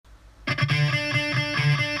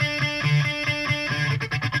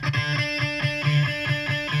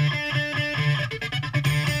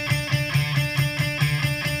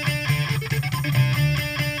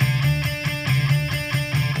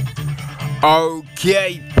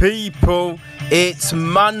Okay, people, it's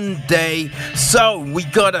Monday, so we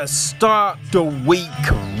gotta start the week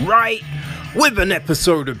right with an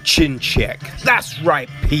episode of Chin Check. That's right,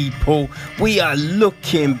 people. We are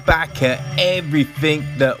looking back at everything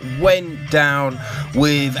that went down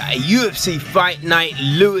with UFC Fight Night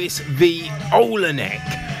Lewis v. Oleinik.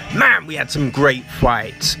 Man, we had some great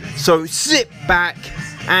fights. So sit back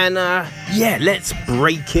and let's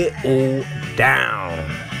break it all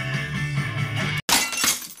down.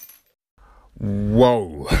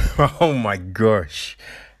 Whoa, oh my gosh,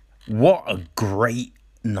 what a great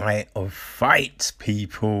night of fights,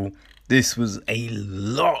 people. This was a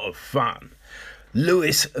lot of fun.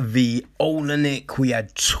 Lewis v. Oleinik, we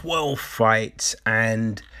had 12 fights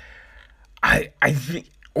and I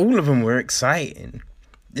think all of them were exciting.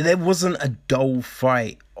 There wasn't a dull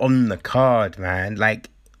fight on the card, man.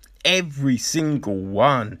 Like, every single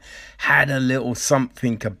one had a little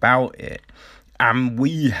something about it. And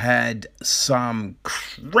we had some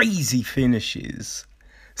crazy finishes.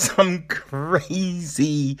 And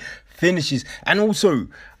also,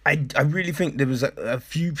 I really think there was a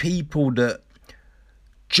few people that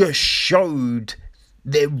just showed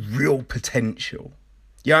their real potential.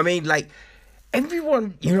 You know what I mean? Like,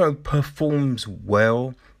 everyone, performs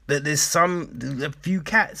well. But there's a few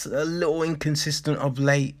cats a little inconsistent of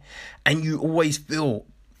late. And you always feel,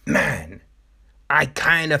 man, I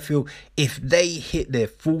kind of feel if they hit their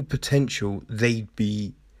full potential, they'd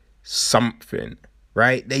be something,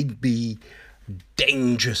 right? They'd be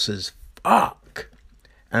dangerous as fuck.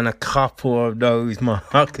 And a couple of those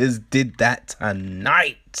motherfuckers did that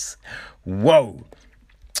tonight. Whoa.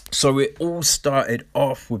 So it all started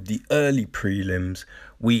off with the early prelims.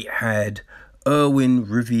 We had Irwin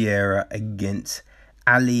Rivera against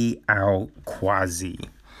Ali Al-Quasi.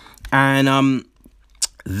 And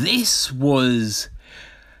this was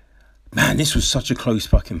such a close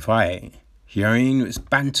fucking fight. You know what I mean? It was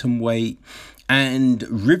bantamweight. And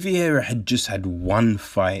Rivera had just had one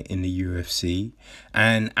fight in the UFC.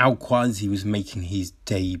 And Al-Quasi was making his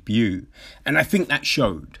debut. And I think that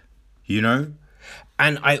showed,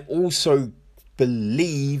 And I also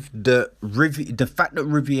believe that the fact that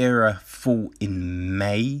Rivera fought in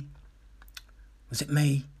May. Was it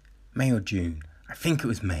May? May or June? I think it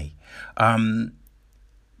was May.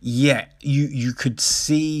 Yeah, you could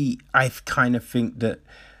see, I kind of think that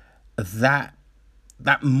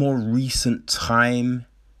more recent time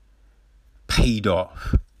paid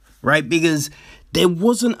off, right? Because there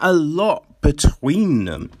wasn't a lot between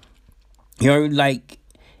them. Like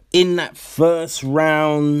in that first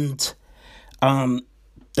round,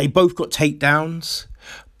 they both got takedowns,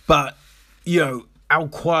 but,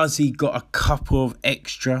 Al-Quasi got a couple of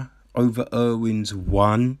extra over Irwin's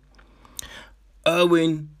one.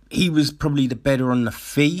 Irwin, he was probably the better on the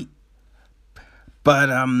feet. But,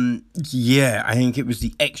 I think it was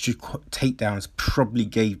the extra takedowns probably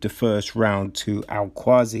gave the first round to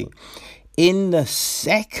Al-Quasi. In the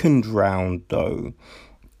second round, though,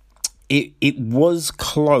 it was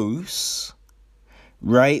close,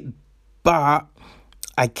 right? But,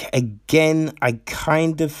 I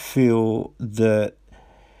kind of feel that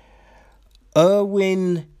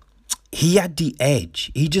Irwin, he had the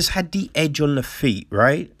edge. He just had the edge on the feet,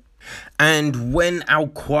 right? And when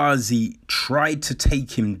Al-Quasi tried to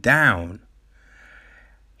take him down,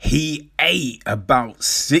 he ate about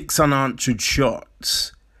 6 unanswered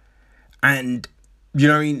shots. And,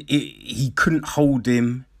 he couldn't hold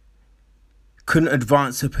him, couldn't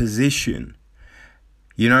advance a position.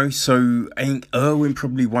 So I think Irwin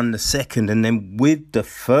probably won the second. And then with the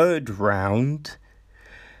third round,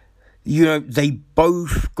 they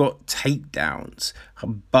both got takedowns.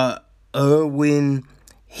 But Irwin,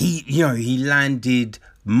 he landed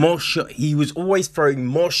more shots. He was always throwing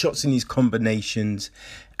more shots in his combinations.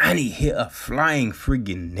 And he hit a flying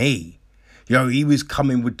friggin' knee. He was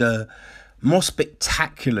coming with the more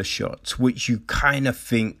spectacular shots, which you kind of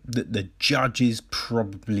think that the judges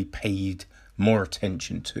probably paid more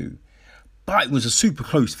attention to. But it was a super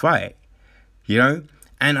close fight, And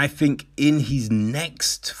I think in his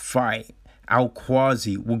next fight,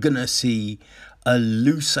 Al-Quasi, we're going to see a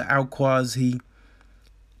looser Al-Quasi.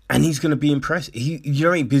 And he's going to be impressed.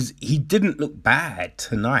 Because he didn't look bad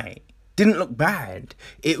tonight. Didn't look bad.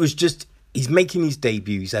 It was just, he's making his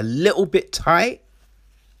debut. He's a little bit tight.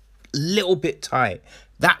 I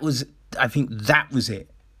think that was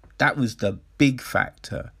it. That was the big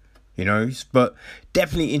factor. But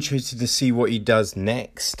definitely interested to see what he does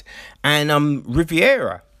next. And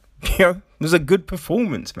Rivera, was a good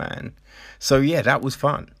performance, man. So yeah, that was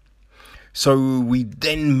fun. So we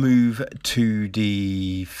then move to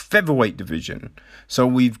the featherweight division. So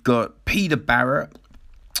we've got Peter Barrett,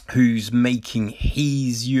 who's making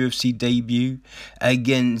his UFC debut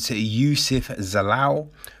against Youssef Zalal,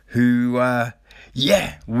 who,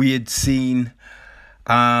 we had seen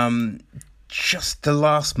just the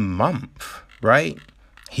last month, right?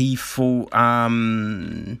 He fought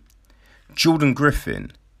Jordan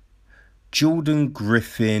Griffin.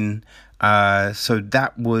 So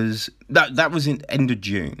that was in end of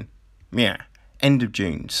June. Yeah, end of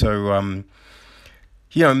June. So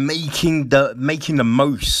making the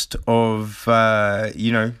most of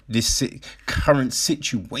this current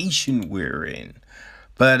situation we're in.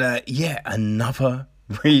 But another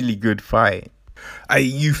really good fight.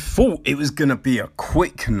 You thought it was gonna be a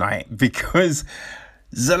quick night because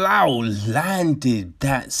Zalal landed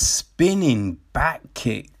that spinning back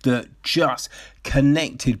kick that just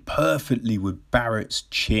connected perfectly with Barrett's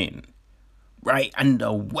chin, right? And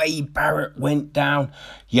the way Barrett went down,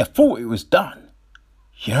 you thought it was done,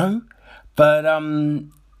 But,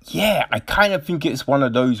 I kind of think it's one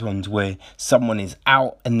of those ones where someone is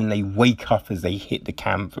out and then they wake up as they hit the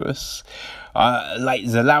canvas. Like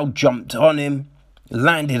Zalal jumped on him,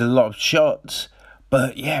 landed a lot of shots.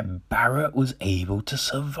 But Barrett was able to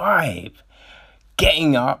survive.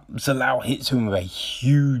 Getting up, Zalal hits him with a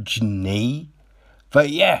huge knee. But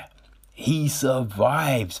he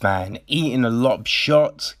survives, man. Eating a lot of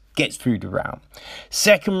shots, gets through the round.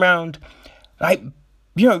 Second round,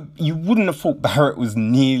 you wouldn't have thought Barrett was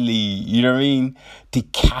nearly,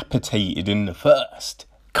 decapitated in the first.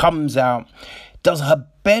 Comes out, does a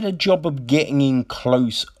better job of getting in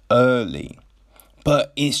close early.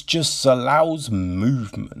 But it's just Zalal's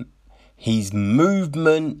movement. His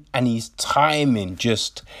movement and his timing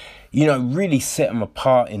just, really set him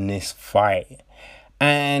apart in this fight.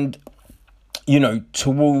 And,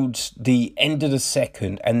 towards the end of the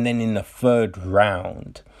second and then in the third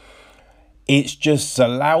round, it's just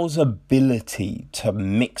Zalal's ability to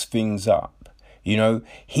mix things up.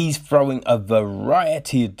 He's throwing a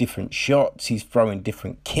variety of different shots. He's throwing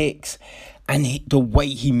different kicks. And the way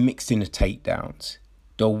he mixed in the takedowns.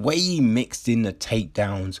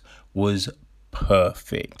 Was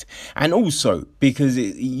perfect. And also, because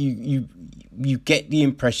you get the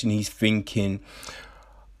impression he's thinking,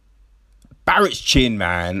 Barrett's chin,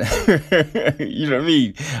 man. You know what I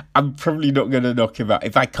mean? I'm probably not going to knock him out.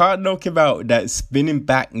 If I can't knock him out with that spinning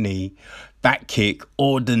back kick,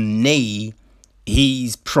 or the knee,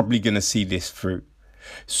 he's probably going to see this through.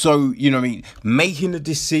 So, making the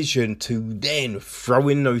decision to then throw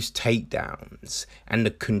in those takedowns and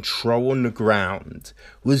the control on the ground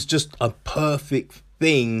was just a perfect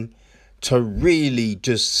thing to really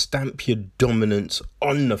just stamp your dominance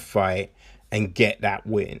on the fight and get that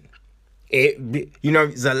win.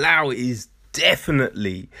 Zalal is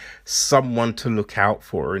definitely someone to look out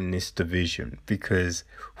for in this division because,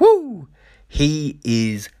 he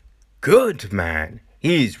is good, man.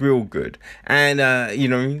 He is real good. And,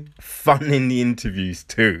 fun in the interviews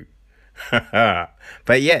too. But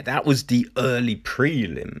that was the early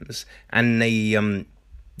prelims. And they,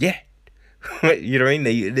 they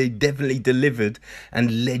definitely delivered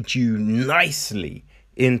and led you nicely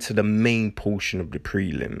into the main portion of the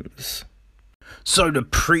prelims. So the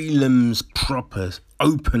prelims proper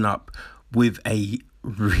open up with a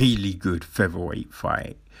really good featherweight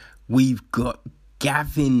fight. We've got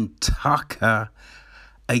Gavin Tucker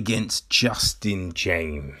against Justin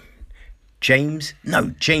Janus.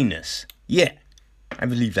 Yeah, I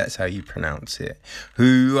believe that's how you pronounce it.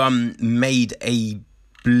 Who made a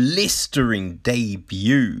blistering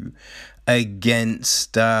debut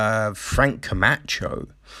against Frank Camacho,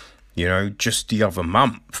 just the other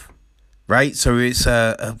month. Right? So it's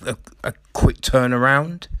a quick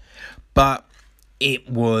turnaround. But it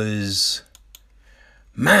was,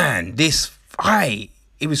 man, this fight,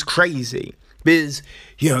 it was crazy. Because,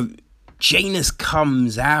 Janus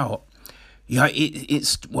comes out. It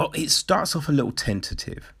starts off a little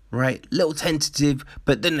tentative, right?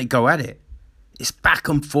 But then they go at it. It's back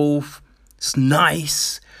and forth. It's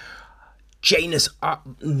nice. Janus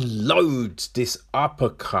loads this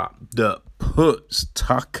uppercut that puts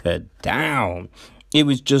Tucker down. It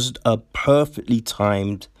was just a perfectly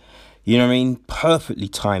timed, perfectly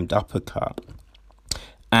timed uppercut.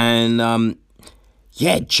 And,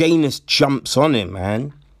 Janus jumps on him,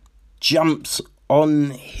 man. Jumps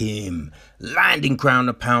on him. Landing ground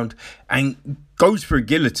and pound. And goes for a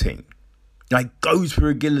guillotine. That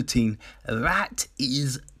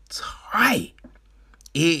is tight.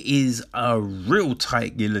 It is a real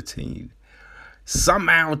tight guillotine.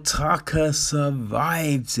 Somehow Tucker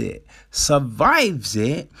survives it.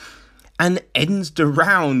 And ends the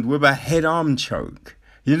round with a head arm choke.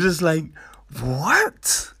 You're just like,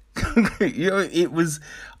 what It was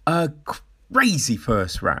a crazy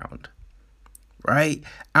first round, right?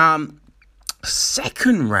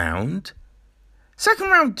 Second round,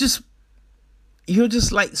 just you're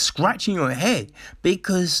just like scratching your head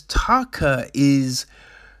because Tucker is,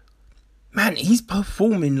 man, he's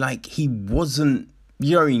performing like he wasn't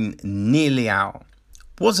nearly out.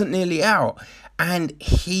 Wasn't nearly out. And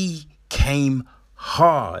he came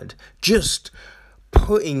hard, just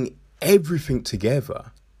putting everything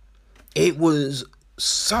together. It was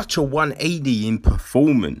such a 180 in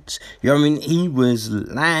performance. He was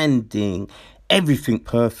landing everything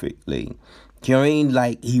perfectly.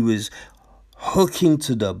 Like he was hooking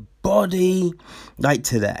to the body, like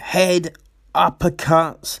to the head,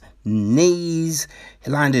 uppercuts, knees.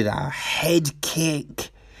 He landed a head kick.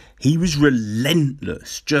 He was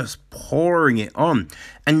relentless, just pouring it on.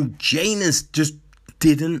 And Janus just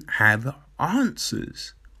didn't have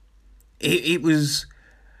answers. It was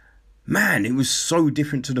so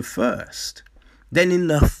different to the first. Then in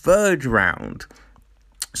the third round,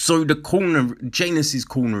 so Janus's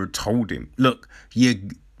corner told him, look,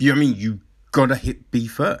 you gotta hit B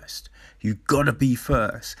first. You gotta be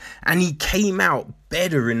first. And he came out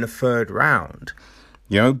better in the third round,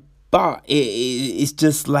 but it's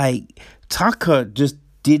just like Tucker just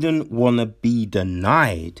didn't want to be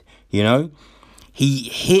denied, He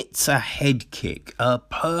hits a head kick, a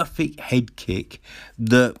perfect head kick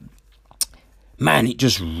that, man, it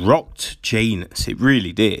just rocked Janus. It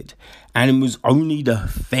really did. And it was only the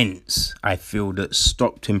fence, I feel, that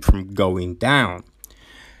stopped him from going down.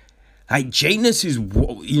 Like, Janus is,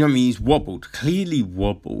 he's wobbled, clearly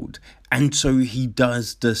wobbled. And so he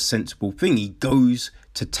does the sensible thing. He goes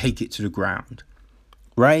to take it to the ground,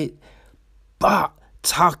 right? But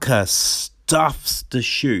Tucker stuffs the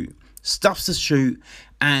shoot,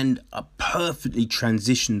 and perfectly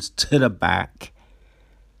transitions to the back.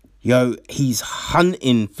 He's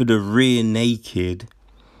hunting for the rear naked.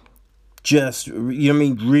 Just,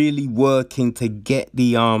 really working to get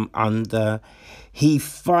the arm under. He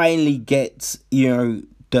finally gets,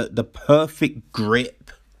 the perfect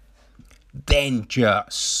grip, then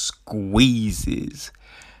just squeezes.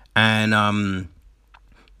 And,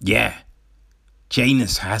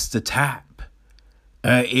 Janus has to tap.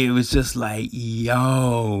 It was just like,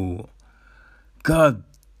 yo, god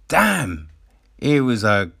damn. It was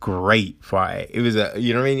a great fight. It was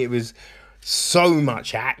it was so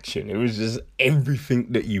much action. It was just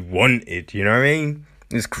everything that you wanted, It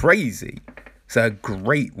was crazy. It's a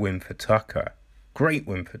great win for Tucker.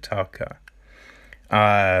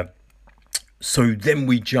 So then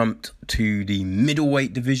we jumped to the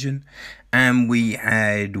middleweight division, and we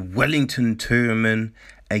had Wellington Turman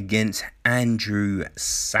against Andrew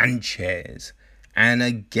Sanchez. And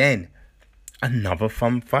again, another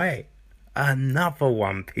fun fight. Another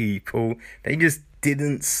one, people. They just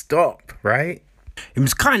didn't stop, right? It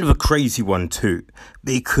was kind of a crazy one too,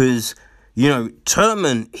 because,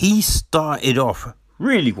 Turman, he started off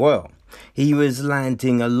really well. He was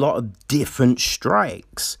landing a lot of different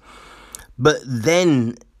strikes. But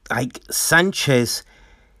then, like, Sanchez,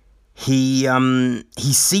 he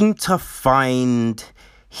seemed to find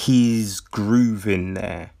his groove in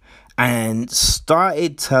there and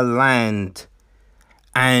started to land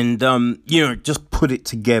and, just put it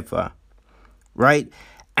together, right?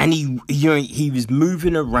 And he was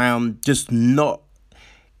moving around, just not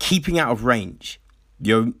keeping out of range,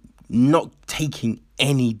 not taking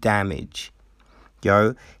any damage,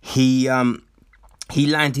 He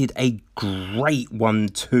landed a great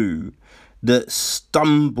 1-2 that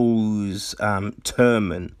stumbles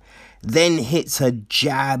Turman, then hits a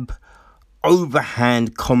jab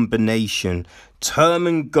overhand combination.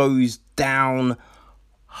 Turman goes down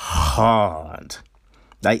hard.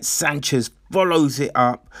 Like, Sanchez follows it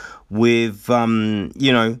up with,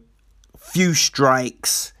 few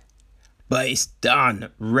strikes, but it's done.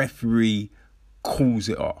 Referee calls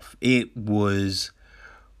it off. It was,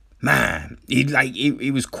 man,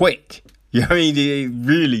 it was quick. It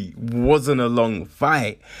really wasn't a long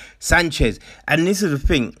fight. Sanchez, and this is the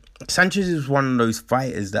thing, Sanchez is one of those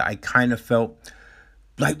fighters that I kind of felt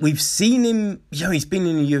like we've seen him, he's been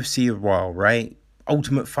in the UFC a while, right?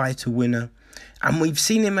 Ultimate Fighter winner. And we've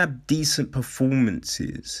seen him have decent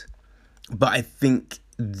performances. But I think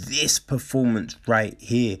this performance right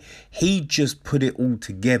here, he just put it all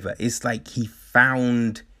together. It's like he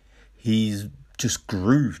found his just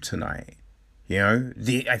groove tonight.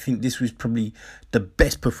 I think this was probably the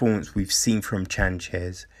best performance we've seen from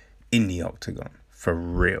Sanchez in the octagon. For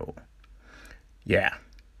real. Yeah.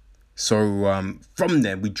 So from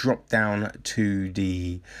there, we dropped down to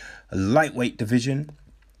the lightweight division.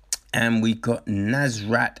 And we got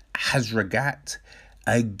Nasrat Hazragat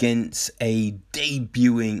against a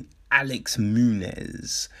debuting Alex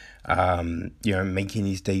Muniz, making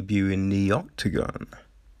his debut in the octagon.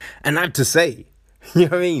 And I have to say, you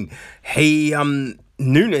know what I mean?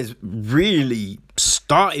 Nunes really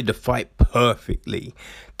started the fight perfectly.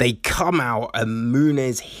 They come out and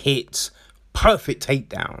Muniz hits perfect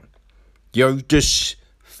takedown. Just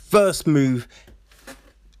first move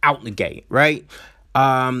out the gate, right?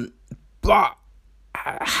 But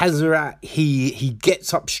Hazrat, he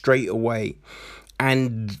gets up straight away.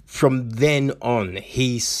 And from then on,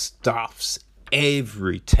 he stuffs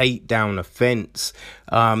every takedown offense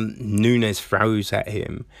Nunes throws at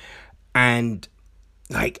him. And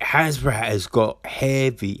Hazrat has got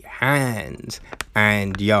heavy hands,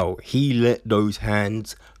 and he let those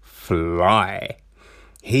hands fly.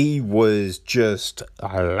 He was just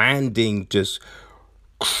landing just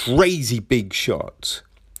crazy big shots.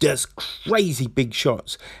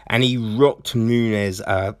 And he rocked Nunes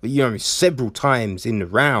several times in the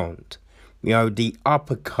round. The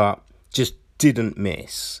uppercut just didn't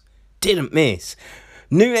miss. Nunes,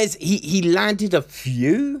 he landed a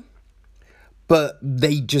few, but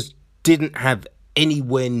they just didn't have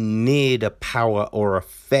anywhere near the power or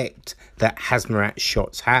effect that Hazrat's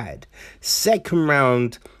shots had. Second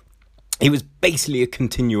round, it was basically a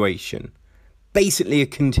continuation. And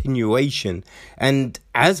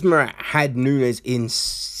Hazrat had Nunes in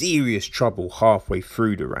serious trouble halfway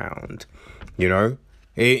through the round.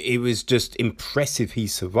 It was just impressive he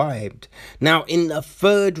survived. Now, in the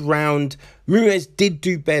third round, Nunes did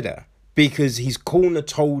do better, because his corner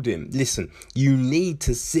told him, listen, you need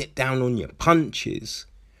to sit down on your punches.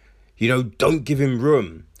 Don't give him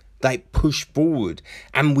room. Push forward.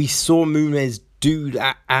 And we saw Nunes do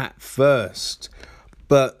that at first.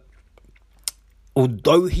 But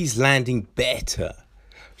although he's landing better,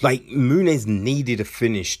 Nunes needed a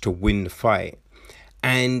finish to win the fight.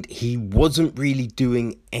 And he wasn't really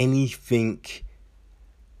doing anything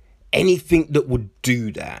that would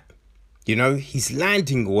do that. He's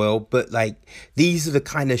landing well, but these are the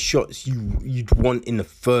kind of shots you'd want in the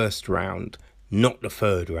first round, not the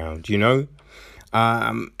third round, and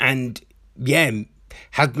yeah,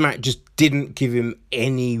 Hazrat just didn't give him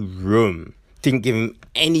any room to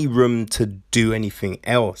do anything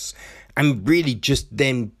else, and really just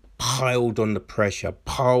then piled on the pressure,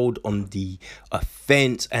 piled on the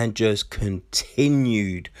offense, and just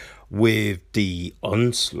continued with the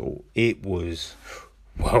onslaught. It was,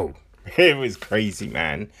 whoa. It was crazy,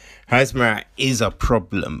 man. Hazrat is a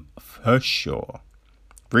problem for sure.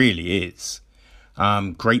 Really is.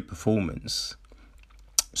 Great performance.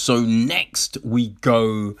 So next we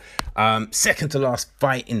go second to last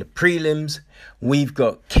fight in the prelims. We've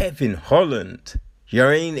got Kevin Holland.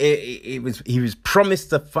 He was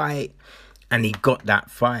promised a fight, and he got that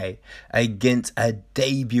fight against a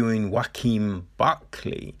debuting Joaquin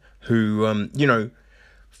Buckley, who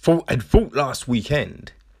had fought last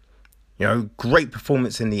weekend. Great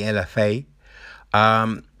performance in the LFA.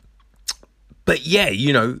 But yeah,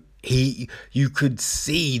 you could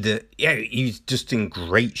see that, he's just in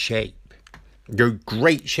great shape.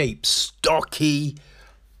 Great shape, stocky,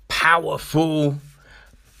 powerful,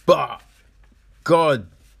 but god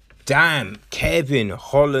damn, Kevin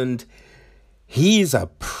Holland, he's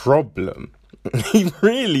a problem. He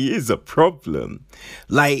really is a problem.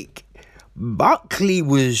 Buckley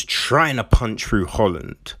was trying to punch through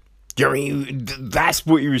Holland. That's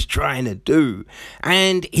what he was trying to do.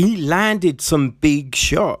 And he landed some big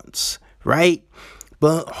shots, right?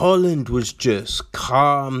 But Holland was just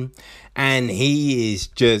calm, and he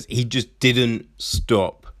just didn't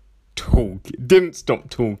stop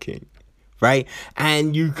talking, right?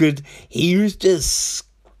 And he was just,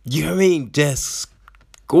 just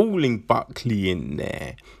schooling Buckley in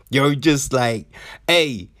there. Just hey,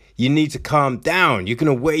 you need to calm down. You're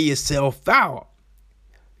going to wear yourself out.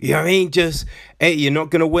 Just, hey, you're not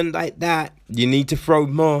going to win like that. You need to throw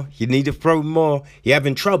more. You're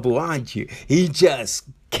having trouble, aren't you? He just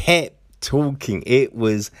kept talking. It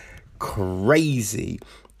was crazy.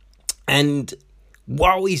 And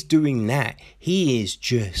while he's doing that, he is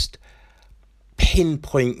just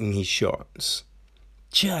pinpointing his shots.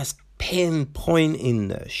 Just pinpointing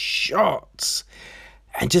the shots.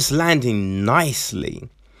 And just landing nicely.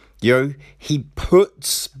 He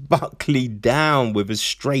puts Buckley down with a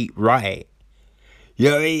straight right.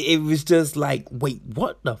 It was just wait,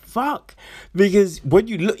 what the fuck? Because when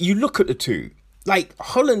you look at the two,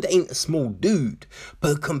 Holland ain't a small dude,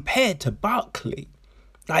 but compared to Buckley,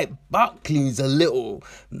 Buckley's a little,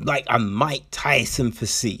 a Mike Tyson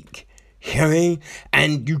physique. You know what I mean?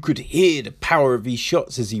 And you could hear the power of his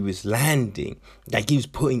shots as he was landing. Like he was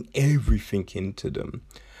putting everything into them.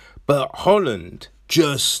 But Holland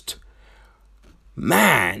just,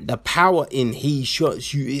 man, the power in his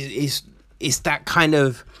shots, it's that kind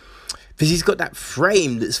of, because he's got that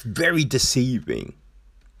frame that's very deceiving.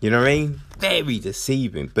 You know what I mean? Very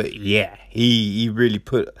deceiving. But yeah, he really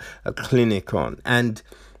put a clinic on. And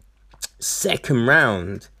second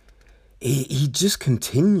round, he just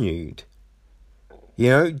continued. You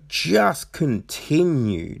know, just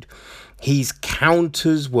continued. His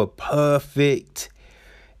counters were perfect.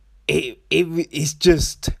 It's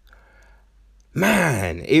just,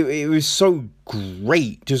 man, it was so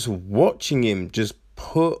great just watching him just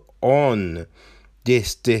put on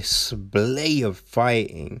this display of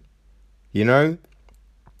fighting. You know,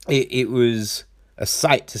 it was a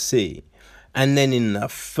sight to see. And then in the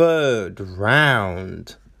third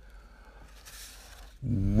round,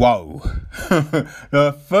 whoa.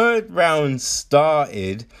 The third round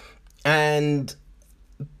started, and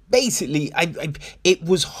basically it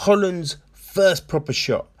was Holland's first proper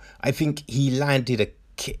shot. I think he landed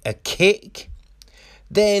a kick,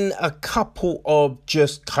 then a couple of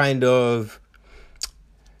just kind of,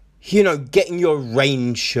 you know, getting your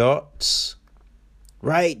range shots,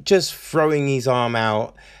 right? Just throwing his arm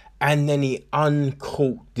out, and then he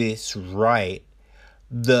uncaught this right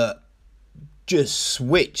that just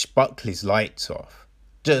switched Buckley's lights off.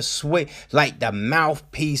 Just switch, like the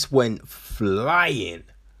mouthpiece went flying,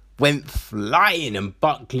 and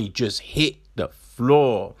Buckley just hit the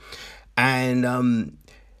floor. And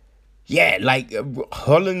yeah, like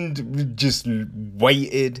Holland just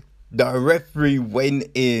waited. The referee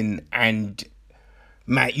went in, and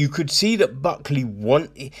man, you could see that Buckley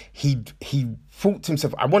he thought to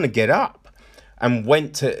himself, I want to get up, and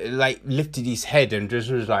went to, like, lifted his head and just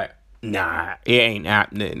was like, nah, it ain't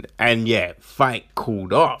happening. And yeah, fight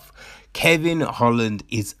called off. Kevin Holland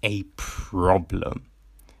is a problem.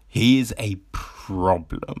 He is a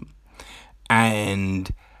problem.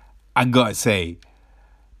 And I gotta say,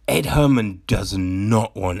 Ed Herman does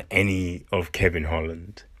not want any of Kevin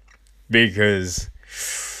Holland. Because,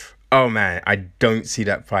 oh man, I don't see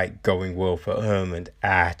that fight going well for Herman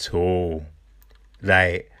at all.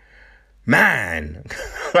 Like, man,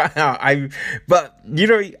 but you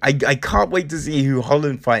know, I can't wait to see who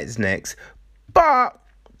Holland fights next. But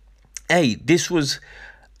hey, this was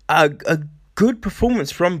a good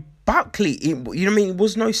performance from Buckley. You know what I mean? It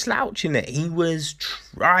was no slouch in it. He was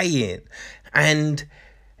trying, and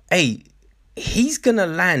hey, he's gonna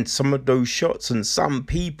land some of those shots on some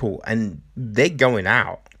people, and they're going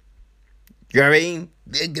out. You know what I mean?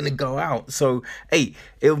 They're going to go out. So, hey,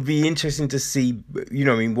 it'll be interesting to see, you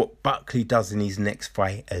know what I mean, what Buckley does in his next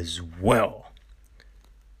fight as well.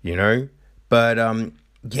 You know? But,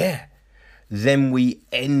 yeah. Then we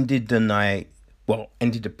ended the night,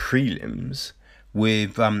 ended the prelims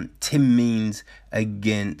with Tim Means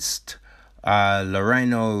against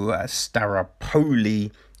Loreno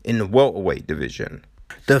Staropoli in the welterweight division.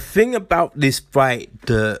 The thing about this fight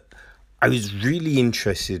that I was really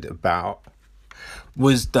interested about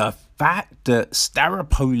was the fact that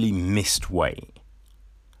Staropoli missed weight,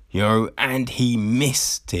 you know, and he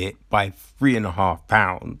missed it by 3.5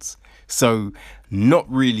 pounds. So not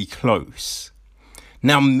really close.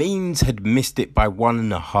 Now Means had missed it by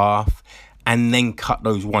 1.5 and then cut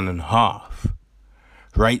those 1.5,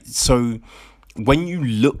 right? So when you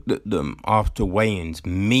looked at them after weigh-ins,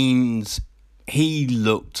 Means, he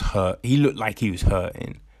looked hurt. He looked like he was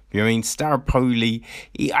hurting. You know what I mean? Staropoli,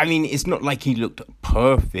 it's not like he looked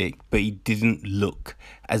perfect, but he didn't look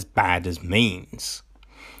as bad as Means,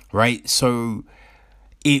 right? So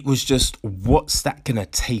it was just, what's that going to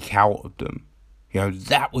take out of them? You know,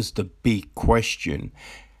 that was the big question.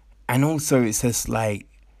 And also it's just like,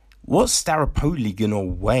 what's Staropoli going to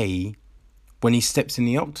weigh when he steps in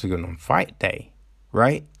the octagon on fight day,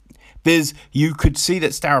 right? Because you could see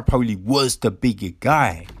that Staropoli was the bigger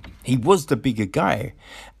guy. He was the bigger guy.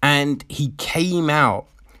 And he came out,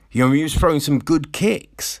 you know, he was throwing some good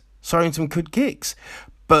kicks.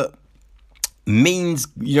 But Means,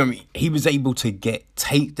 you know, he was able to get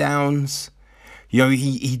takedowns. You know,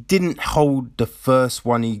 he didn't hold the first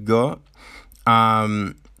one he got.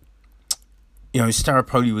 You know,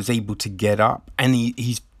 Staropoli was able to get up, and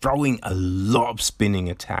he's throwing a lot of spinning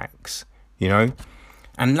attacks, you know,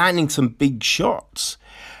 and landing some big shots.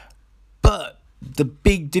 But the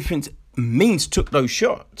big difference, Means took those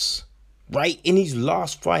shots, right? In his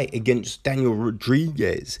last fight against Daniel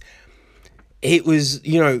Rodriguez, it was,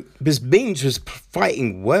 you know, because Means was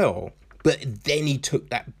fighting well, but then he took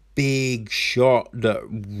that big shot that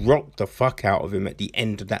rocked the fuck out of him at the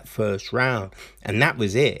end of that first round. And that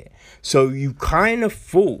was it. So you kind of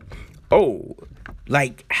thought, oh,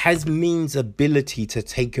 like, has Means' ability to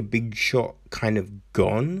take a big shot kind of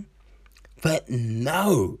gone? But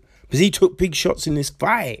no, because he took big shots in this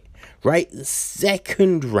fight, right? The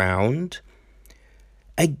second round,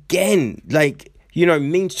 again, like, you know,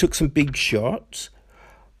 Means took some big shots,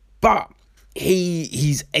 but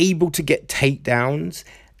he's able to get takedowns,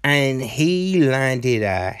 and he landed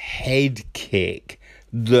a head kick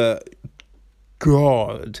that,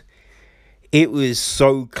 God, it was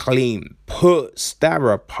so clean. Put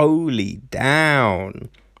Staropoli down.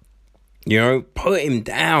 You know, put him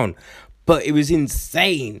down. But it was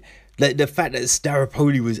insane. Like, the fact that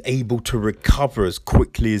Staropoli was able to recover as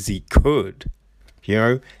quickly as he could. You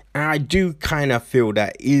know? And I do kind of feel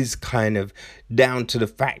that is kind of down to the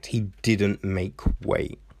fact he didn't make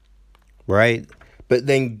weight. Right? But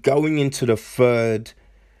then going into the third,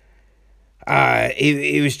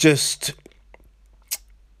 it was just,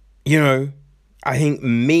 you know, I think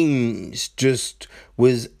Means just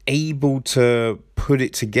was able to put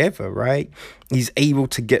it together, right? He's able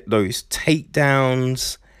to get those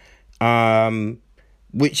takedowns,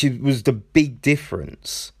 which was the big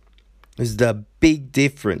difference. It was the big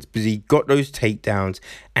difference because he got those takedowns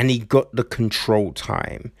and he got the control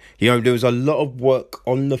time. You know, there was a lot of work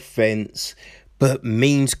on the fence, but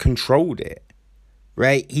Means controlled it,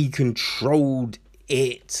 right? He controlled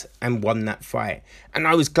it and won that fight. And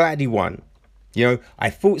I was glad he won. You know, I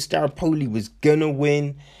thought Staropoli was gonna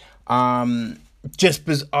win, just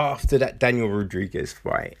because after that Daniel Rodriguez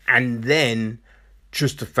fight, and then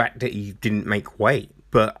just the fact that he didn't make weight.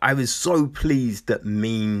 But I was so pleased that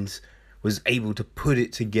Means was able to put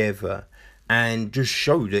it together and just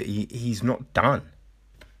show that he's not done.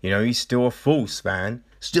 You know, he's still a force, man,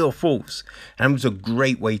 still a force, and it was a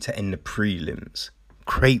great way to end the prelims.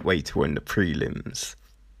 Great way to end the prelims.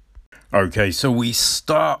 Okay, so we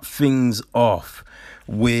start things off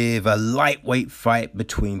with a lightweight fight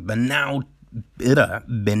between Beneil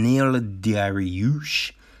Dariush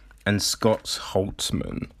and Scott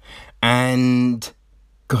Holtzman. And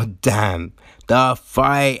goddamn, the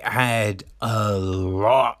fight had a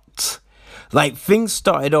lot. Like, things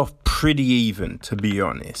started off pretty even, to be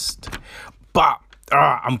honest. But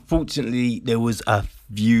unfortunately, there was a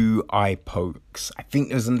few eye pokes. I think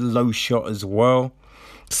there was a low shot as well.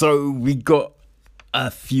 So we got a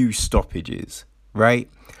few stoppages, right?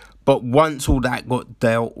 But once all that got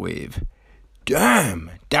dealt with, damn,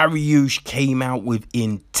 Dariush came out with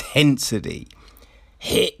intensity.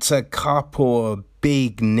 Hit a couple of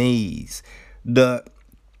big knees that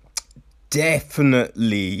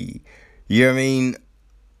definitely, you know what I mean,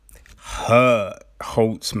 hurt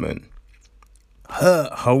Holtzman.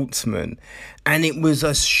 And it was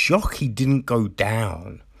a shock he didn't go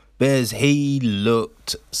down. Because he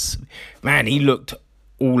looked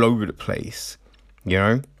all over the place, you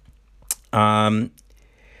know?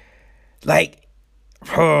 Like,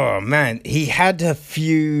 oh man, he had a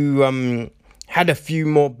few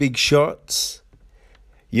more big shots,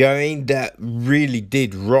 you know what I mean, that really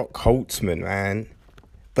did rock Holtzman, man.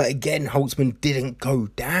 But again, Holtzman didn't go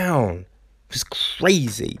down. It was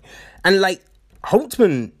crazy. And like,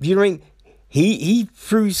 Holtzman, you know what I mean? He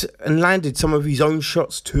threw and landed some of his own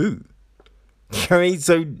shots too. You know what I mean?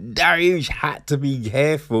 So Dariush had to be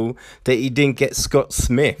careful that he didn't get Scott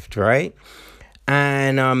Smithed, right?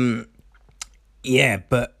 And yeah,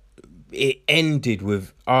 but it ended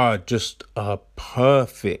with just a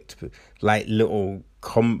perfect like little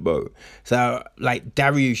combo. So like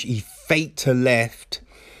Dariush, he faked to left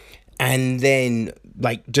and then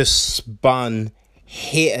like just spun,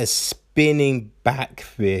 hit a spinning back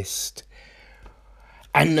fist.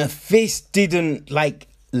 And the fist didn't like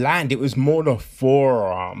land. It was more the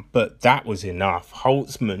forearm, but that was enough.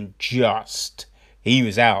 Holtzman he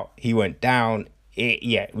was out. He went down.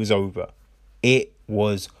 It was over. It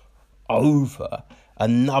was over.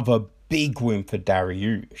 Another big win for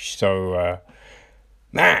Dariush. So,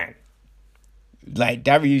 man, like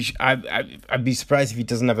Dariush, I'd be surprised if he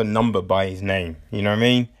doesn't have a number by his name. You know what I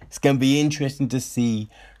mean? It's going to be interesting to see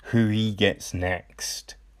who he gets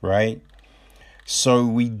next, right? So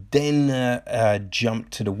we then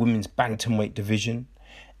jumped to the women's bantamweight division,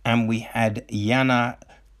 and we had Yana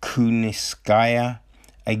Kunitskaya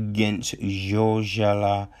against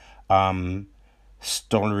Georgiyeva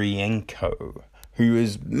Stoliarenko, who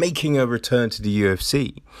is making a return to the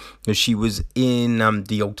UFC. She was in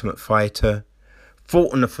The Ultimate Fighter,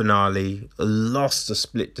 fought in the finale, lost a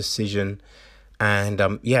split decision, and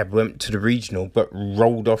went to the regional, but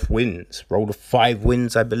rolled off 5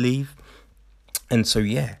 wins, I believe. And so,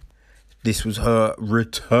 yeah, this was her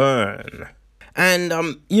return. And,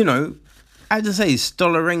 as I say,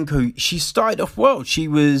 Stoliarenko, she started off well. She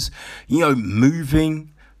was,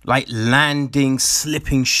 moving, like landing,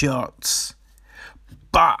 slipping shots.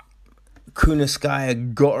 But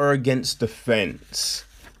Kunitskaya got her against the fence.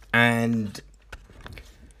 And,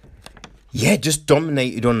 yeah, just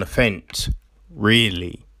dominated on the fence,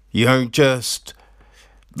 really. Just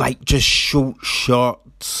short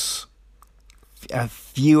shots. A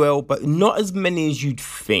few elbow, not as many as you'd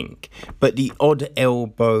think, but the odd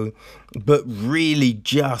elbow, but really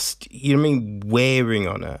just, wearing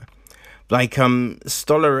on her. Like,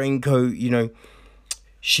 Stoliarenko,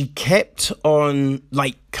 she kept on,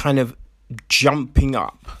 kind of jumping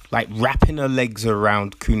up, wrapping her legs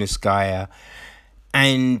around Kunitskaya,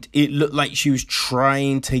 and it looked like she was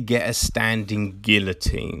trying to get a standing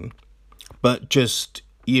guillotine, but just,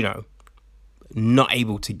 not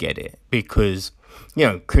able to get it because,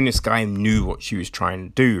 Kunitskaya knew what she was trying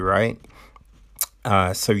to do, right?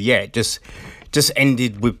 So yeah, just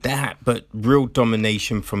ended with that, but real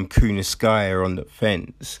domination from Kunitskaya on the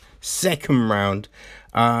fence. Second round,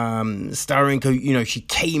 Stoliarenko, she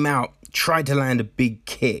came out, tried to land a big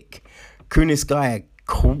kick. Kunitskaya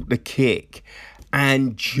caught the kick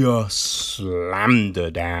and just slammed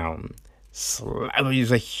her down. It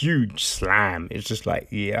was a huge slam. It's just like,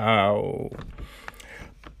 yo.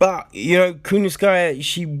 But, Kunitskaya,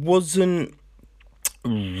 she wasn't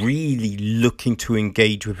really looking to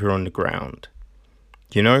engage with her on the ground,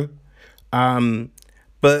 But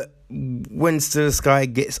when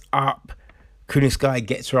Stoliarenko gets up, Kunitskaya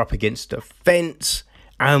gets her up against the fence,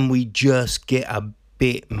 and we just get a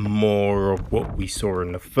bit more of what we saw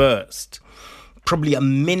in the first. Probably a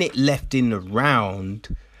minute left in the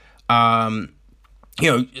round.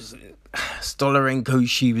 Stoliarenko,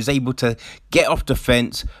 she was able to get off the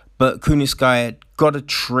fence, but Kunitskaya got a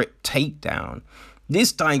trip takedown.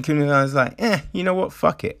 This time, Kunitskaya was like, you know what,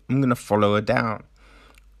 fuck it. I'm going to follow her down.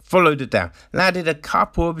 Followed her down. Landed a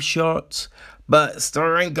couple of shots, but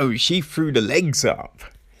Stoliarenko, she threw the legs up.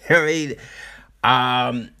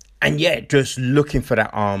 And yeah, just looking for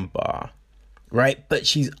that armbar, right? But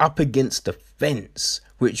she's up against the fence,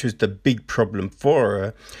 which was the big problem for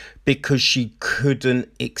her, because she couldn't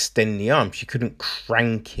extend the arm. She couldn't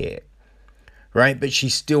crank it, right? But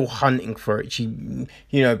she's still hunting for it. She,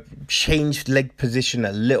 changed leg position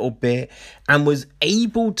a little bit and was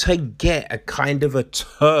able to get a kind of a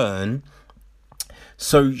turn.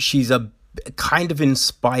 So she's a kind of in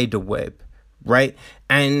spider web, right?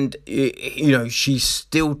 And, she's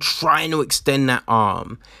still trying to extend that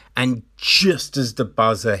arm. And just as the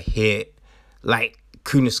buzzer hit,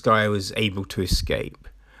 Kunitskaya was able to escape.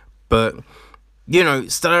 But,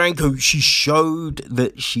 Stoliarenko, she showed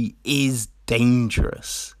that she is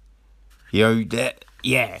dangerous.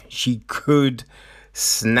 She could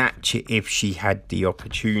snatch it if she had the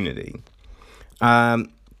opportunity.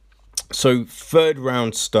 So third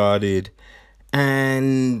round started,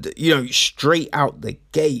 and, straight out the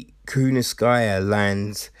gate, Kunitskaya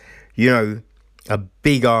lands, a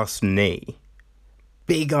big-ass knee.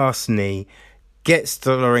 Big-ass knee. Gets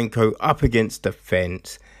Stoliarenko up against the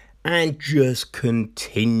fence and just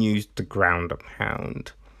continues to ground and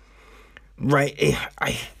pound. Right,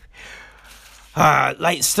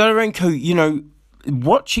 Stoliarenko,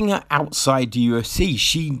 watching her outside the UFC,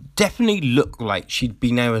 she definitely looked like she'd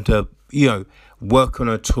been able to, work on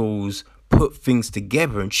her tools, put things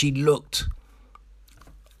together, and she looked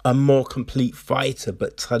a more complete fighter.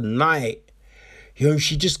 But tonight,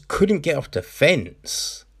 she just couldn't get off the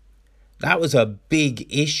fence. That was a big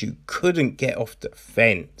issue. Couldn't get off the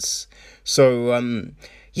fence. So,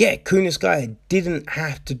 Kunitskaya didn't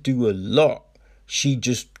have to do a lot. She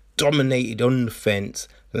just dominated on the fence,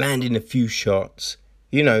 landing a few shots,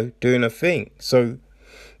 doing her thing. So,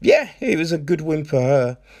 yeah, it was a good win for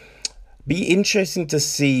her. Be interesting to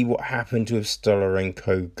see what happened with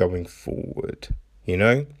Stoliarenko going forward,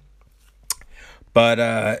 But,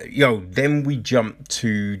 then we jump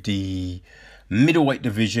to the middleweight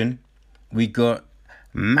division. We got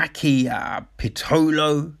Maki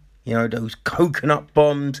Pitolo, those coconut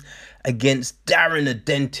bombs, against Darren the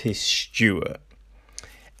Dentist Stewart.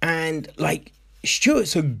 And,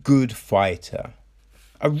 Stewart's a good fighter.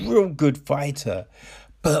 A real good fighter.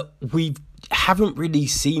 But we haven't really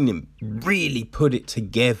seen him really put it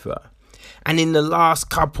together. And in the last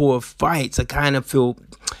couple of fights, I kind of feel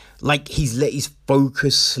like he's let his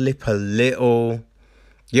focus slip a little.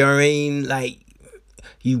 You know what I mean?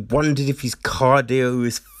 You wondered if his cardio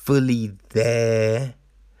is fully there.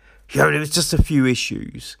 There was just a few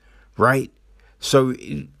issues, right? So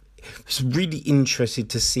was really interested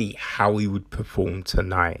to see how he would perform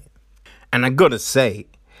tonight. And I gotta say,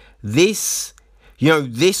 this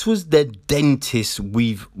was the dentist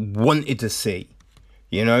we've wanted to see.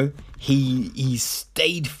 He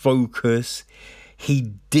stayed focused.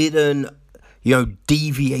 He didn't,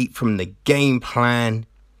 deviate from the game plan.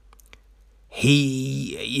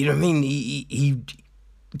 He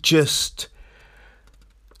just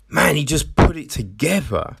put it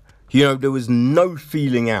together. There was no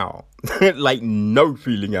feeling out. Like, no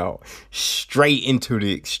feeling out. Straight into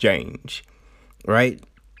the exchange. Right?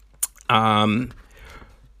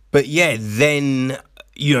 But yeah, then,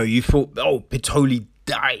 you thought, oh, Pitoli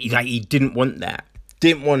died. Like, he didn't want that.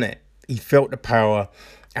 Didn't want it. He felt the power,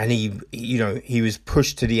 and he was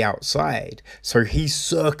pushed to the outside. So he's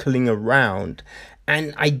circling around.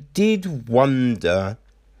 And I did wonder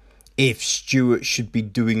if Stewart should be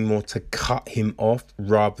doing more to cut him off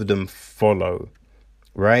rather than follow,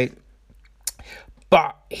 right?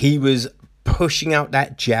 But he was pushing out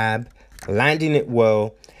that jab, landing it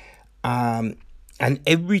well, and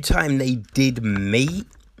every time they did meet,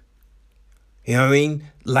 you know what I mean?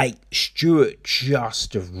 Like, Stewart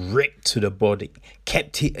just ripped to the body,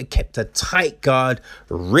 kept a tight guard,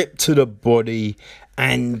 ripped to the body,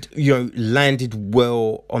 and landed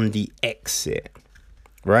well on the exit.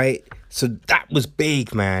 Right? So that was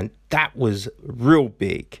big, man. That was real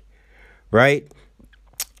big. Right?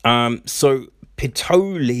 So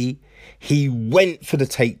Pitoli, he went for the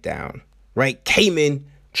takedown. Right? Came in,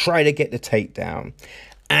 tried to get the takedown.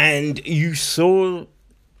 And you saw,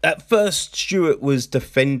 at first, Stewart was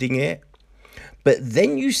defending it. But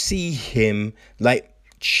then you see him, like,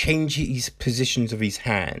 change his positions of his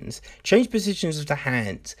hands. Change positions of the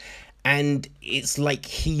hands. And it's like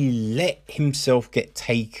he let himself get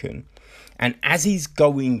taken. And as he's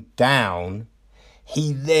going down,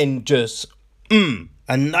 he then just,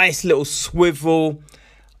 a nice little swivel.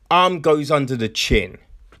 Arm goes under the chin.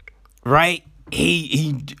 Right?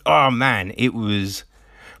 Oh man, it was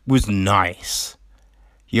nice.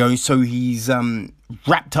 So he's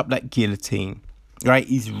wrapped up that guillotine. Right?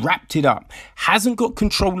 He's wrapped it up. Hasn't got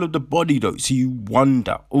control of the body though. So you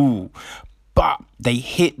wonder, but they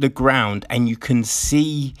hit the ground and you can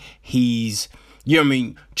see he's,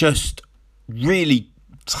 just really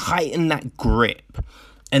tighten that grip.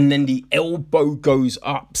 And then the elbow goes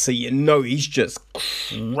up. So he's just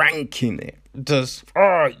cranking it. Just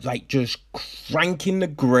cranking the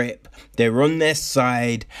grip. They're on their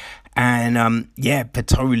side. And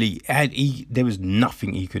Pitoli, there was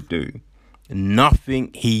nothing he could do.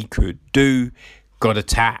 Nothing he could do. Gotta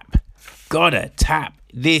tap.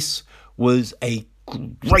 This was a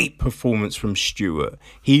great performance from Stewart.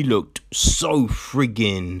 He looked so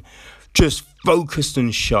friggin' just focused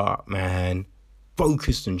and sharp, man.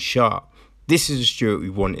 Focused and sharp. This is a Stewart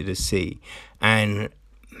we wanted to see. And,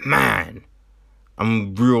 man,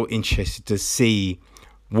 I'm real interested to see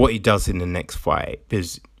what he does in the next fight.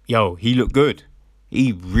 Because, he looked good.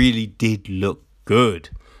 He really did look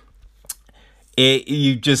good.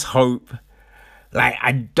 You just hope... Like,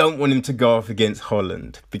 I don't want him to go off against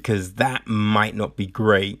Holland because that might not be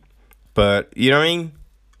great. But, you know what I mean?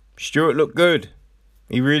 Stewart looked good.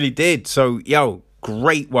 He really did. So,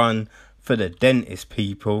 great one for the dentist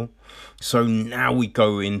people. So now we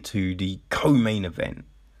go into the co-main event.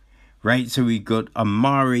 Right? So we got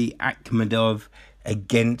Omari Akhmedov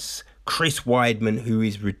against Chris Weidman, who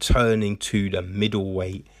is returning to the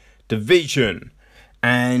middleweight division.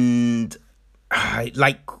 And,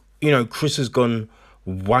 Chris has gone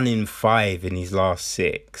 1-5 in his last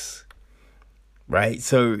 6, right?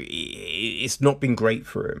 So it's not been great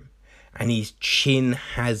for him. And his chin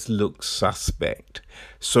has looked suspect.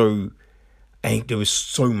 So I think there was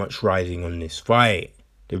so much riding on this fight.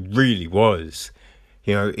 There really was.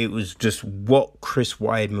 It was just what Chris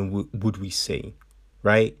Weidman would we see,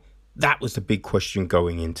 right? That was the big question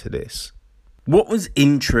going into this. What was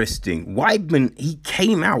interesting, Weidman, he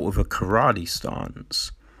came out with a karate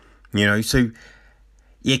stance. So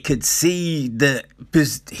you could see that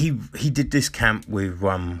because he did this camp with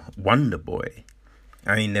Wonder Boy.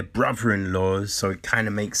 I mean, they're brother-in-laws, so it kind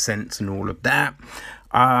of makes sense and all of that.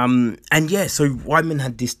 So Weidman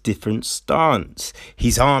had this different stance.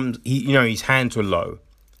 His arms, his hands were low,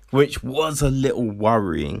 which was a little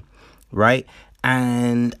worrying, right?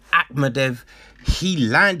 And Akhmedov, he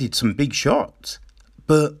landed some big shots.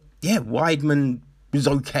 But, Weidman was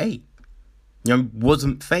okay.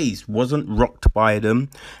 Wasn't phased, wasn't rocked by them.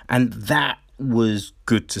 And that was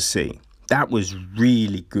good to see. That was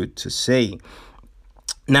really good to see.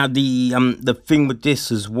 Now, the thing with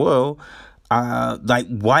this as well,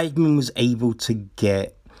 Weidman was able to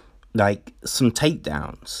get, some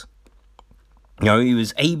takedowns. You know, he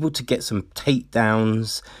was able to get some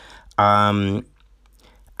takedowns, and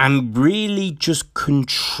really just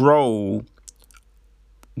control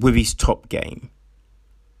with his top game.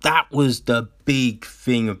 That was the big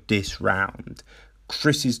thing of this round.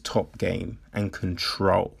 Chris's top game and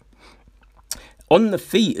control. On the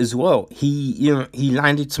feet as well, he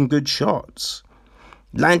landed some good shots.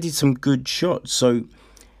 So,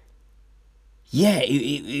 yeah,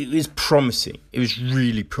 it was promising. It was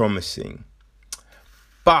really promising.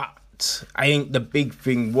 But I think the big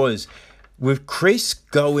thing was, with Chris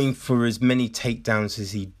going for as many takedowns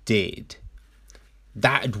as he did,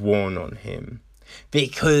 that had worn on him.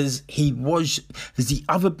 Because there's the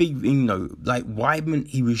other big thing though, like Weidman,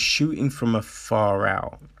 he was shooting from a far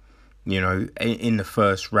out, you know, in the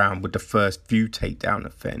first round with the first few takedown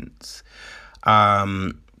offense.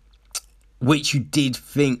 Which you did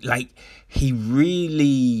think, like, he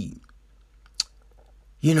really,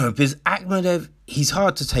 you know, because Akhmadov, he's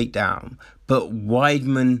hard to take down, but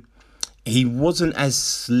Weidman, he wasn't as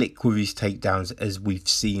slick with his takedowns as we've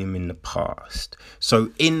seen him in the past.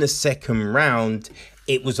 So in the second round,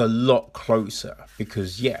 it was a lot closer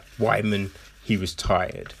because, yeah, Weidman, he was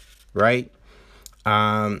tired, right?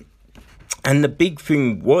 And the big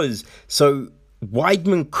thing was, so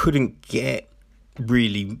Weidman couldn't get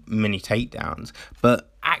really many takedowns,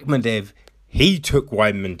 but Akhmadov, he took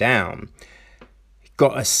Weidman down,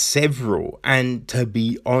 got us several, and to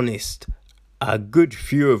be honest, a good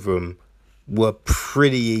few of them were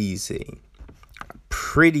pretty easy,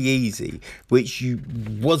 which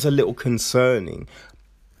was a little concerning.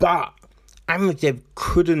 But Akhmadov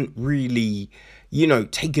couldn't really, you know,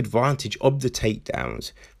 take advantage of the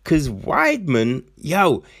takedowns because Weidman,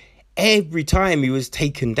 every time he was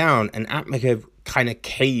taken down and Akhmadov kind of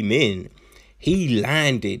came in, he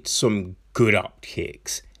landed some good up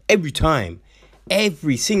kicks. Every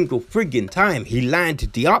single friggin' time he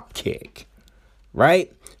landed the up kick,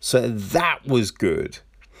 right? So that was good.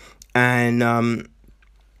 And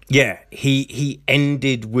he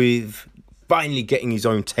ended with finally getting his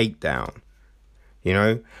own takedown, you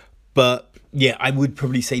know. But yeah, I would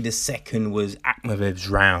probably say the second was Akhmadov's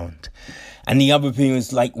round. And the other thing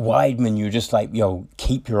was, like, Weidman, you were just like, yo,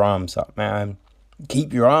 keep your arms up, man.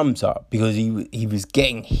 Keep your arms up, because he was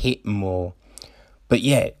getting hit more. But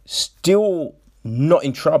yeah, still not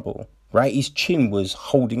in trouble, right? His chin was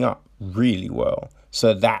holding up really well.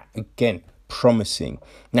 So that, again, promising.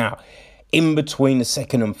 Now, in between the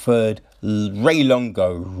second and third, Ray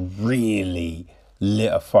Longo really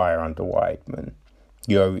lit a fire under Weidman.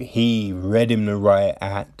 You know, he read him the right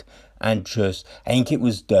act, and just, I think it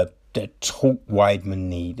was the talk Weidman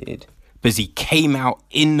needed. Because he came out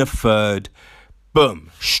in the third,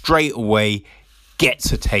 boom, straight away,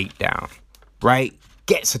 gets a takedown, right?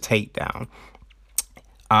 Gets a takedown.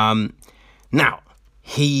 Now,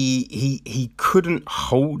 he couldn't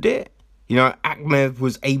hold it. You know, Akhmadov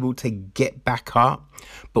was able to get back up,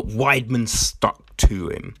 but Weidman stuck to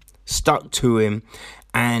him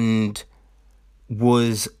and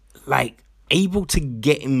was, like, able to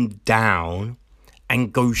get him down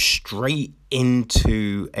and go straight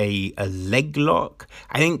into a leg lock.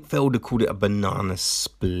 I think Felder called it a banana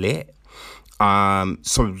split.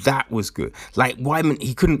 So that was good. Like, Weidman,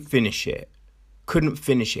 he couldn't finish it.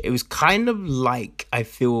 It was kind of like, I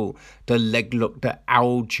feel, the leg lock that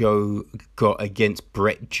Aljo got against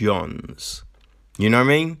Brett Johns. You know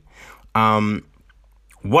what I mean?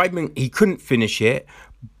 Weidman, he couldn't finish it,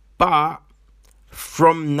 but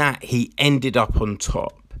from that, he ended up on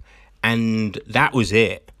top. And that was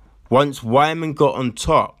it. Once Weidman got on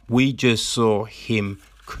top, we just saw him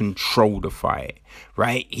control the fight,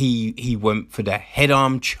 right? He went for the head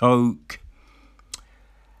arm choke.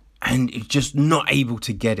 And just not able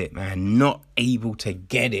to get it, man. Not able to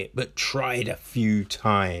get it, but tried a few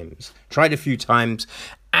times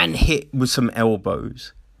and hit with some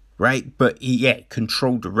elbows, right? But he,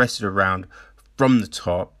 controlled the rest of the round from the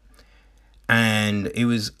top. And it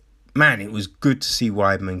was good to see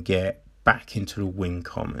Weidman get back into the win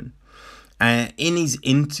common. And in his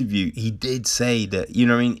interview, he did say that, you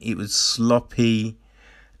know what I mean, it was sloppy.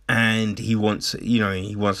 And he wants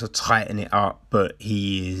to tighten it up, but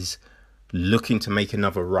he is looking to make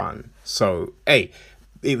another run. So, hey,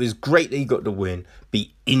 it was great that he got the win.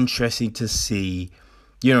 Be interesting to see,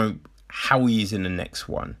 you know, how he is in the next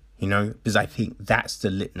one, you know, because I think that's the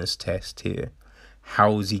litmus test here.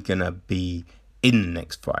 How is he going to be in the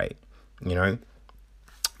next fight, you know?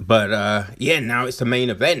 But, now it's the main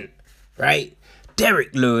event, right?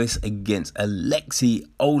 Derek Lewis against Alexei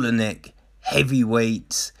Oleinik,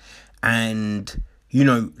 heavyweights. And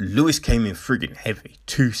Lewis came in friggin' heavy,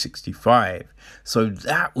 265. So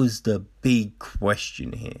that was the big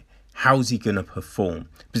question here. How's he going to perform?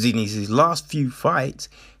 Because in his last few fights,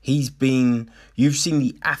 you've seen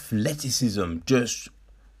the athleticism just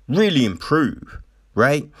really improve,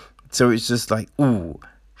 right? So it's just like, ooh,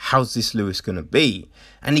 how's this Lewis going to be?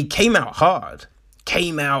 And he came out hard.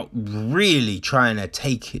 Came out really trying to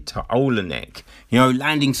take it to Oleinik.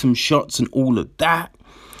 Landing some shots and all of that.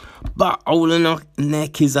 But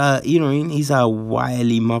Oleinik is he's a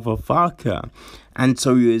wily motherfucker. And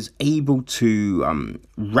so he was able to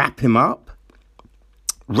wrap him up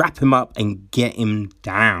and get him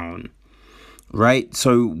down. Right?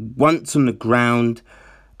 So once on the ground,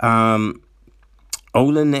 Oleinik,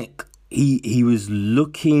 he was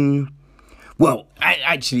looking... Well,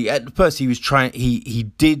 actually, at first he was trying... He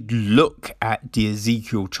did look at the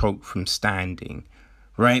Ezekiel choke from standing.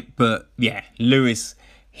 Right? But, yeah, Lewis...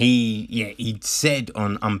 He'd said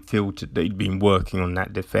on Unfiltered that he'd been working on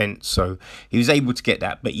that defense, so he was able to get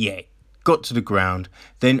that. But yeah, got to the ground.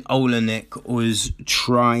 Then Oleinik was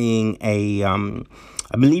trying I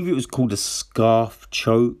believe it was called a scarf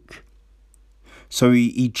choke. So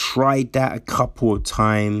he tried that a couple of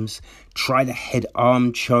times. Tried a head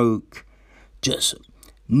arm choke, just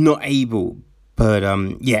not able. But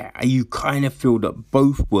you kind of feel that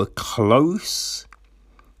both were close,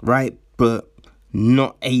 right? But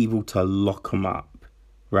not able to lock them up,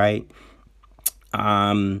 right?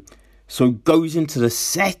 So goes into the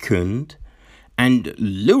second, and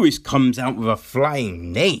Lewis comes out with a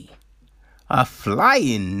flying knee. A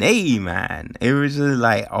flying knee, man. It was just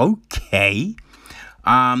like, okay.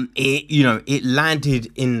 It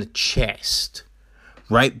landed in the chest,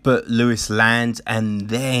 right? But Lewis lands and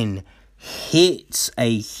then hits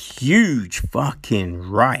a huge fucking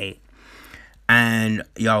right. And,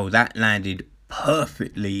 that landed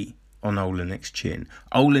perfectly on Oleinik's chin.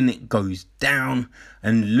 Oleinik goes down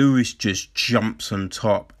and Lewis just jumps on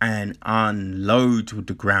top and unloads with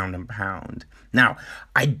the ground and pound. Now,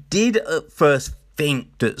 I did at first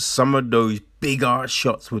think that some of those big ass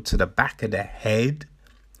shots were to the back of the head,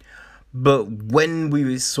 but when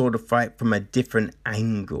we saw the fight from a different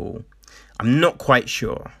angle, I'm not quite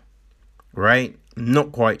sure, right?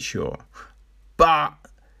 Not quite sure. But,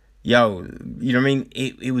 you know what I mean?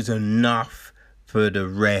 It was enough for the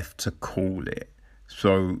ref to call it.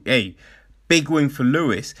 So, hey, big win for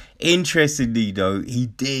Lewis. Interestingly, though, he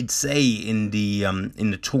did say in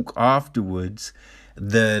the talk afterwards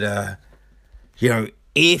that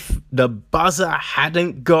if the buzzer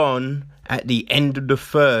hadn't gone at the end of the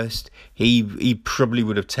first, he probably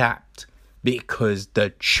would have tapped because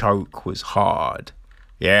the choke was hard.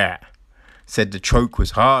 Yeah, said the choke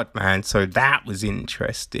was hard, man. So that was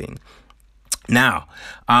interesting. Now,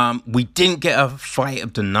 we didn't get a fight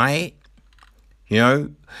of the night,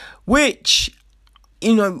 which,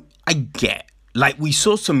 I get. Like, we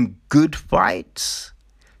saw some good fights,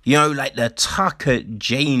 like the Tucker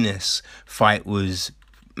Janus fight was,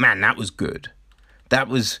 man, that was good. That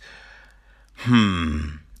was,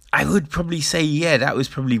 I would probably say, yeah, that was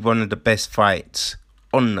probably one of the best fights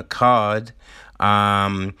on the card.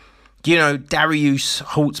 Darius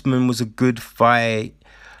Holtzman was a good fight.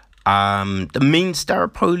 The Mean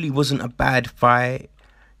Staropoli wasn't a bad fight,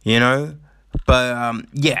 but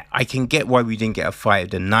I can get why we didn't get a fight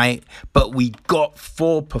of the night, but we got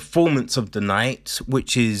 4 performance of the night,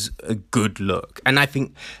 which is a good look, and I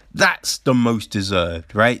think that's the most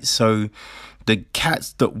deserved, right? So the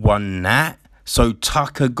cats that won that, so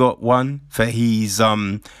Tucker got one for his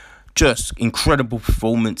just incredible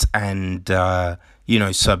performance and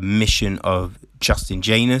submission of Justin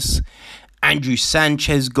Janus. Andrew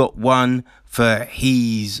Sanchez got one for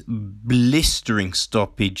his blistering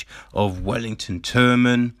stoppage of Wellington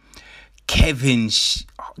Turman. Kevin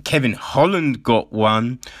Holland got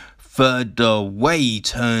one for the way he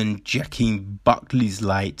turned Joaquin Buckley's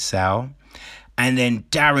lights out. And then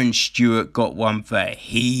Darren Stewart got one for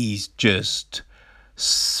his just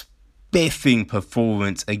spiffing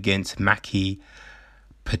performance against Maki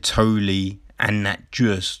Patoli. And that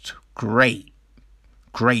just great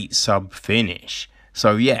sub finish.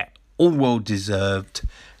 So yeah, all well deserved.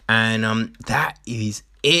 And that is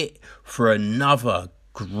it for another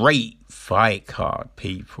great fight card,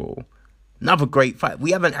 people. Another great fight.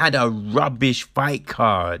 We haven't had a rubbish fight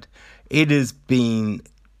card. It has been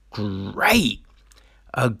great.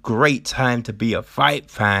 A great time to be a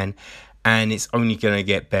fight fan. And it's only going to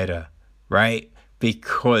get better, right?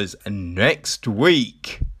 Because next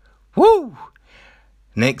week,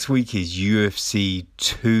 next week is UFC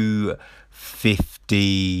 250.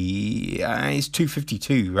 It's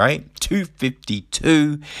 252, right?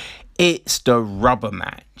 252 It's the rubber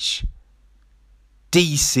match.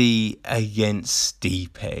 DC against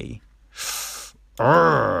Stipe.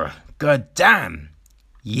 God damn.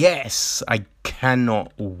 Yes, I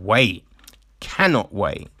cannot wait. Cannot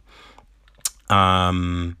wait.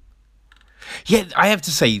 Yeah, I have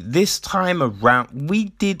to say, this time around, we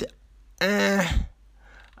did...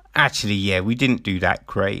 Actually, yeah, we didn't do that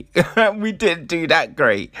great. We didn't do that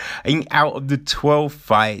great. I think out of the 12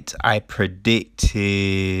 fights, I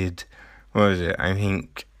predicted... What was it? I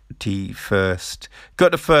think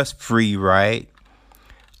got the first 3 right.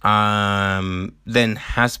 Then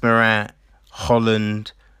Khamzat,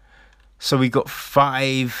 Holland. So we got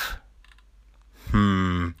 5.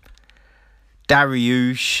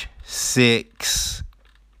 Dariush 6.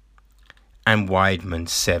 And Weidman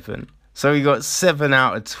 7. So we got 7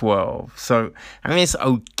 out of 12. So, I mean, it's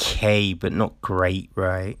okay, but not great,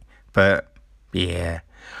 right? But, yeah.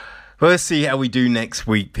 We'll see how we do next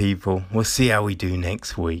week, people. We'll see how we do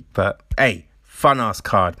next week. But, hey, fun-ass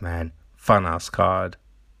card, man. Fun-ass card.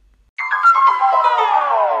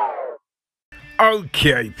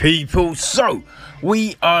 Okay, people. So,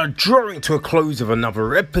 we are drawing to a close of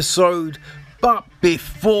another episode. But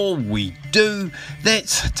before we do,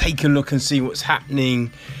 let's take a look and see what's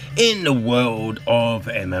happening in the world of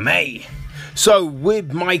MMA. So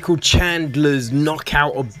with Michael Chandler's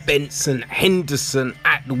knockout of Benson Henderson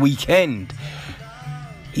at the weekend,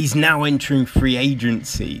 he's now entering free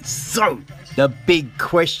agency. So the big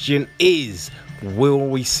question is, will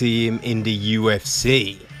we see him in the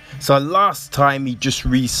UFC? So last time he just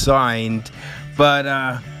re-signed, but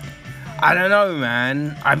I don't know,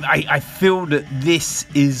 man. I feel that this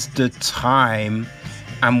is the time,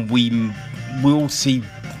 and we will see.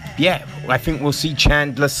 Yeah, I think we'll see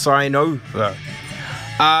Chandler sign over.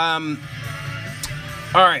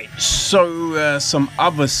 Alright, so some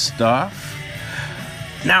other stuff.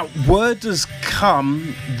 Now, word has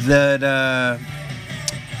come that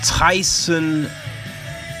Tyson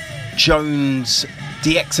Jones,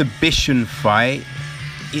 the exhibition fight,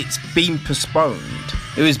 it's been postponed.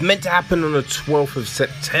 It was meant to happen on the 12th of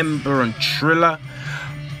September on Triller,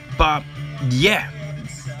 but yeah.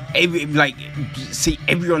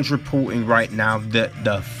 Everyone's reporting right now that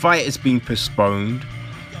the fight has been postponed,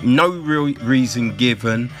 no real reason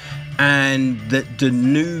given, and that the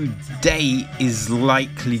new date is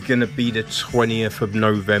likely going to be the 20th of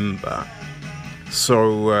November.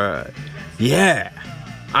 So, yeah,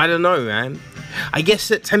 I don't know, man. I guess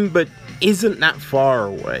September isn't that far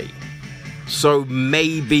away. So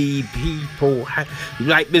maybe people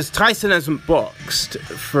because Tyson hasn't boxed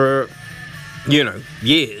for,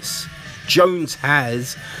 years. Jones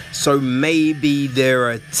has, so maybe there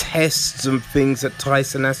are tests and things that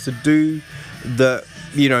Tyson has to do that,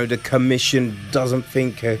 the commission doesn't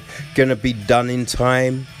think are gonna be done in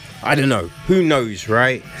time. I don't know. Who knows,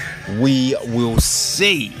 right? We will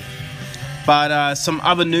see. But some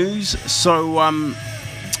other news. So, at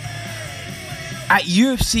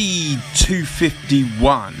UFC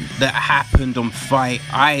 251 that happened on Fight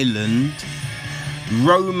Island,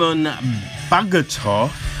 Roman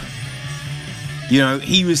Bagatov,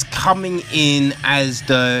 he was coming in as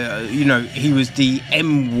the, he was the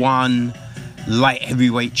M1 light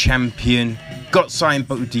heavyweight champion, got signed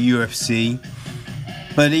back with the UFC.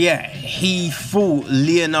 But yeah, he fought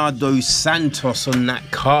Leonardo Santos on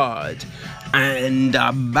that card. And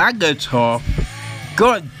Bagatov,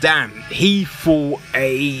 goddamn, he fought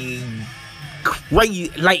a crazy,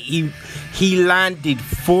 he landed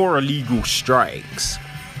 4 illegal strikes.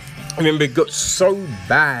 I remember it got so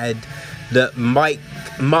bad that Mark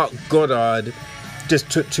Goddard just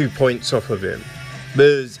took 2 points off of him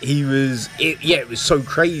because it was so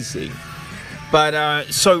crazy. But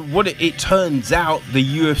so what it turns out, the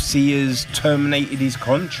UFC has terminated his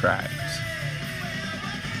contract.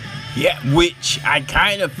 Yeah, which I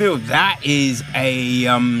kind of feel that is a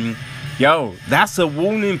that's a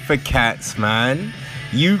warning for cats, man.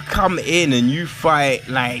 You come in and you fight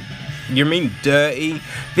dirty,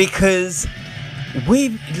 because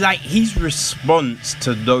with his response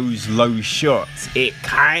to those low shots, it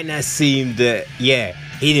kind of seemed that he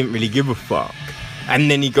didn't really give a fuck,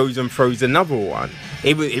 and then he goes and throws another one.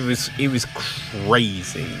 It was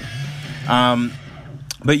crazy.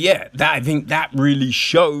 But yeah, I think that really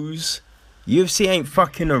shows UFC ain't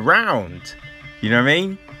fucking around. You know what I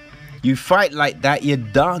mean? You fight like that, you're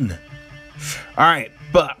done. Alright,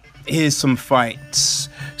 but here's some fights.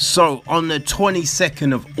 So, on the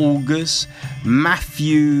 22nd of August,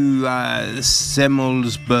 Matthew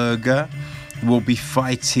Semelsberger will be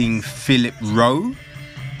fighting Philip Rowe.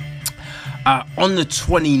 On the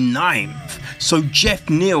 29th, So Jeff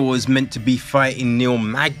Neal was meant to be fighting Neil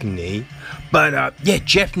Magny, but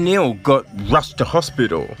Jeff Neal got rushed to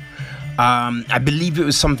hospital. I believe it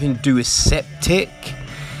was something to do with septic,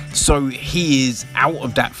 so he is out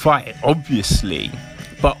of that fight, obviously.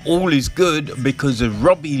 But all is good because of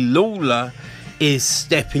Robbie Lawler is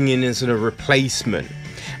stepping in as a replacement.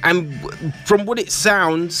 And from what it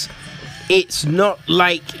sounds, it's not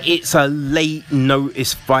like it's a late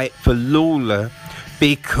notice fight for Lawler,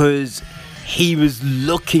 because he was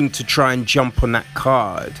looking to try and jump on that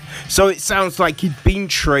card. So it sounds like he'd been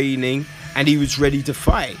training and he was ready to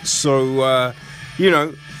fight. So,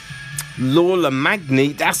 Lawler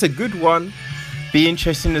Magny, that's a good one. Be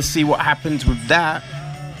interesting to see what happens with that.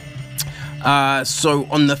 So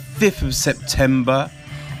on the 5th of September,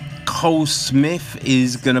 Cole Smith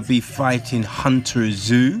is going to be fighting Hunter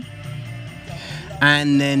Zhu.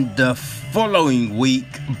 And then the following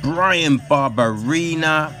week, Brian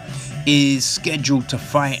Barberena is scheduled to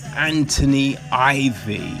fight Anthony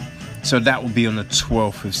Ivy. So that will be on the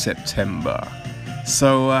 12th of September.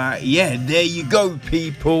 So, there you go,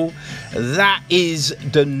 people. That is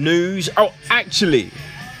the news. Oh, actually,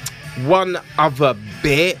 one other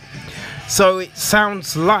bit. So it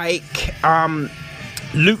sounds like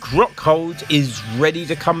Luke Rockhold is ready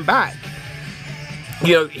to come back.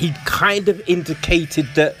 He kind of indicated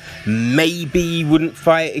that maybe he wouldn't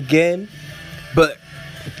fight again, but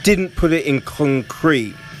didn't put it in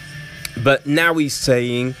concrete. But now he's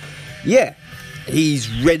saying,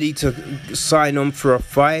 he's ready to sign on for a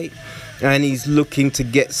fight, and he's looking to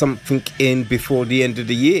get something in before the end of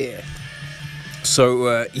the year.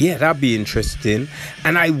 So, that'd be interesting.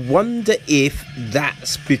 And I wonder if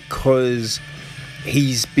that's because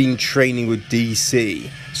he's been training with DC.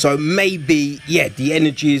 So maybe, the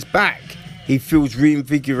energy is back. He feels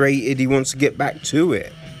reinvigorated. He wants to get back to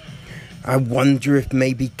it. I wonder if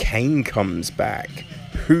maybe Kane comes back.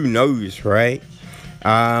 Who knows, right?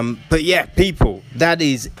 But people, that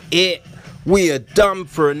is it. We are done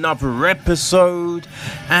for another episode,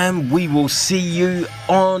 and we will see you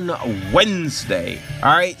on Wednesday.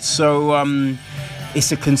 Alright, so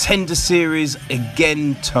it's a Contender Series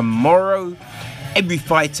again tomorrow. Every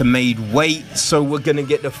fighter made weight, so we're gonna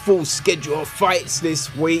get the full schedule of fights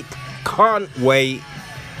this week. Can't wait.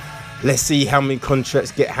 Let's see how many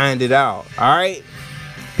contracts get handed out. Alright,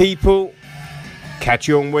 people, catch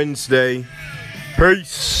you on Wednesday.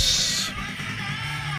 Peace.